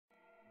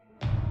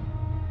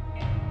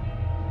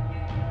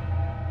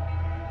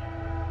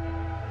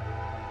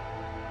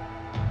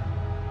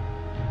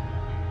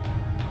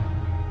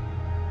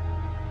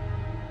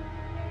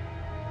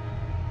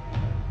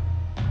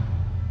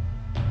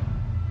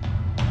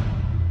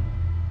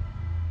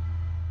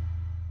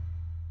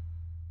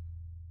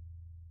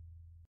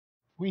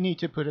We need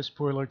to put a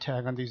spoiler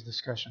tag on these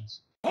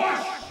discussions.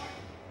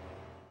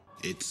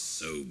 It's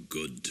so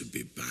good to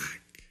be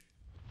back.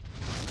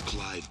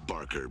 Clive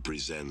Barker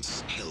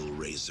presents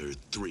Hellraiser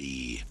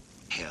 3,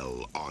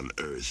 Hell on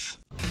Earth.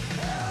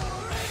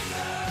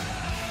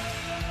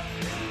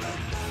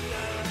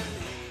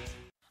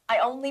 I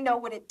only know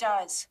what it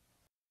does.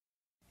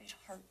 It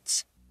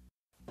hurts.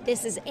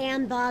 This is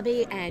Ann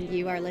Bobby, and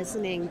you are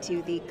listening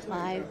to the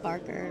Clive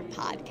Barker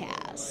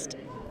Podcast.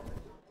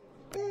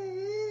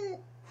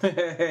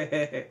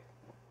 Thanks.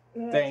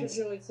 That's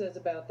what Joey says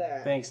about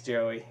that. Thanks,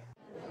 Joey.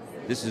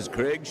 This is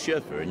Craig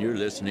Sheffer, and you're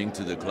listening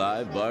to the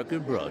Clive Barker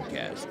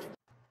Broadcast.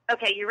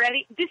 Okay, you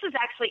ready? This is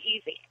actually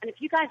easy. And if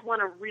you guys want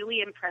to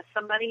really impress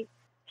somebody,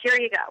 here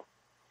you go.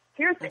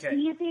 Here's the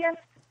easiest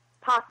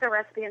pasta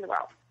recipe in the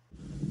world.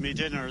 Me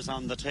dinner's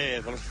on the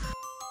table.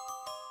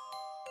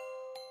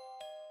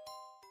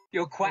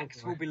 Your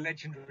quacks will be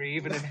legendary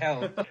even in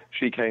hell.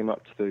 She came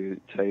up to the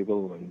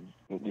table and,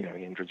 he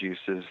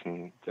introduces,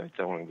 and this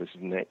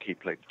is Nick, he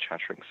played the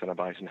Chattering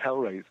Cenobite in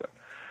Hellraiser.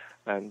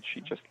 And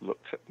she just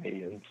looked at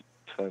me and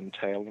turned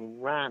tail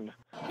and ran.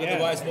 Yeah.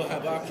 Otherwise we'll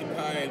have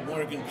Occupy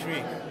Morgan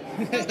Creek.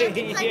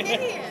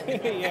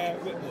 Yeah,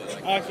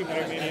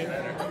 Occupy Minion.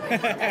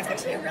 That's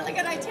actually a really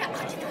good idea.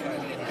 Occupy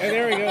Minion.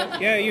 There we go.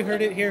 Yeah, you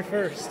heard it here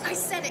first. I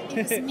said it.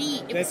 It was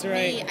me. That's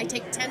right. Me. I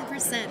take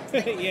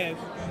 10%. Yeah.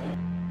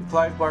 The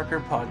Clive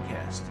Barker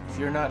Podcast. If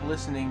you're not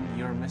listening,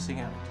 you're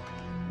missing out.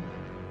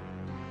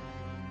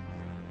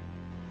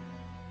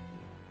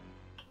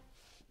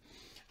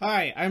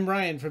 Hi, I'm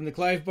Ryan from the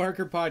Clive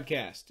Barker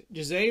Podcast.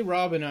 Jose,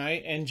 Rob, and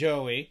I, and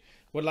Joey,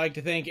 would like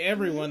to thank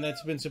everyone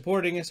that's been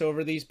supporting us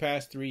over these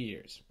past 3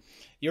 years.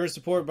 Your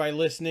support by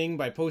listening,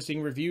 by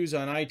posting reviews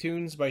on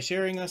iTunes, by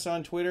sharing us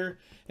on Twitter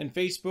and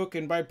Facebook,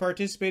 and by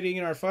participating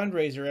in our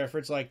fundraiser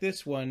efforts like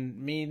this one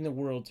mean the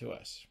world to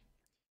us.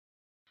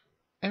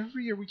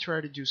 Every year we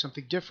try to do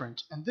something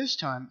different, and this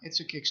time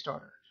it's a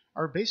Kickstarter.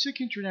 Our basic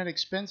internet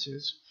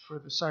expenses for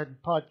the site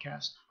and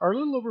podcast are a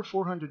little over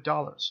 $400.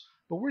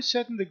 But we're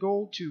setting the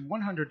goal to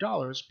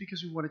 $100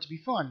 because we want it to be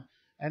fun.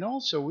 And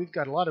also, we've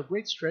got a lot of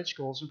great stretch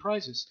goals and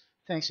prizes,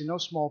 thanks in no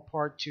small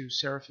part to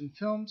Seraphim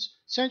Films,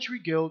 Century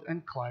Guild,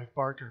 and Clive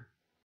Barker.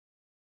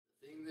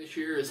 The thing this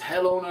year is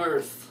Hell on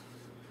Earth.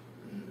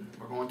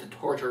 We're going to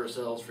torture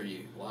ourselves for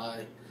you.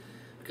 Why?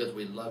 Because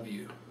we love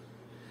you.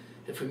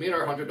 If we meet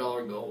our $100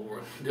 goal,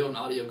 we're doing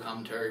audio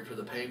commentary for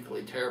the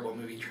painfully terrible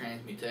movie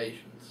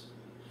Transmutations.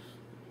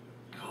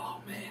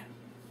 Oh, man.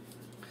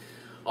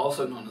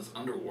 Also known as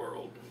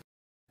Underworld.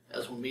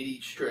 As we meet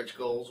each stretch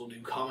goals, we'll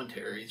do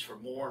commentaries for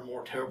more and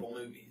more terrible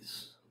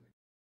movies.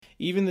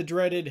 Even the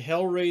dreaded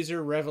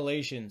Hellraiser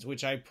Revelations,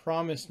 which I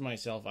promised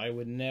myself I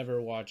would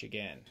never watch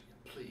again.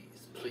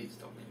 Please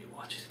don't make me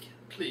watch it again.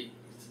 Please.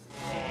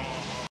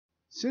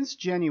 Since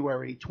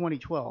January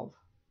 2012,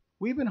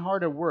 we've been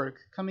hard at work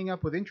coming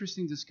up with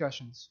interesting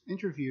discussions,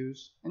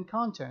 interviews, and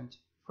content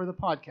for the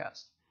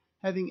podcast,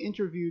 having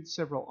interviewed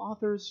several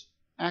authors,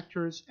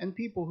 actors, and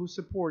people who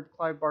support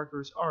Clive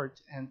Barker's art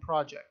and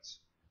projects.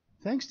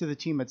 Thanks to the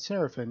team at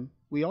Seraphim,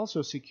 we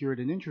also secured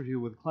an interview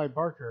with Clive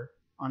Barker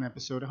on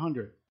episode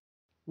 100.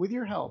 With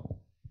your help,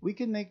 we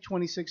can make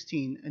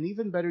 2016 an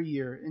even better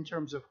year in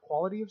terms of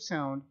quality of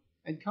sound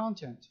and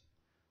content.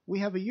 We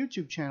have a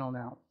YouTube channel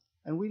now,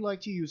 and we like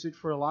to use it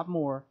for a lot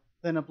more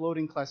than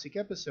uploading classic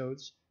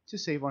episodes to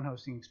save on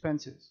hosting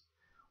expenses.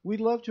 We'd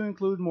love to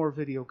include more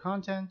video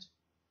content,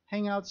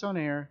 hangouts on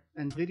air,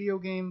 and video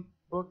game,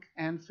 book,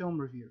 and film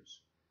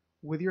reviews.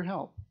 With your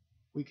help,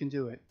 we can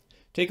do it.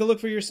 Take a look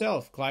for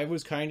yourself. Clive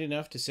was kind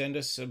enough to send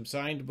us some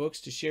signed books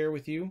to share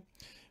with you.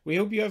 We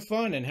hope you have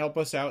fun and help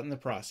us out in the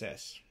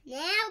process.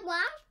 Yeah,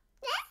 what?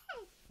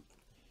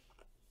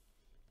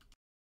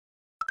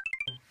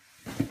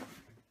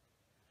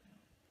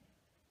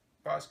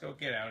 Bosco,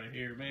 get out of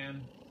here,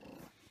 man.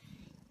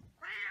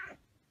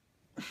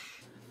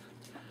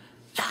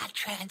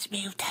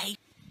 Transmutate.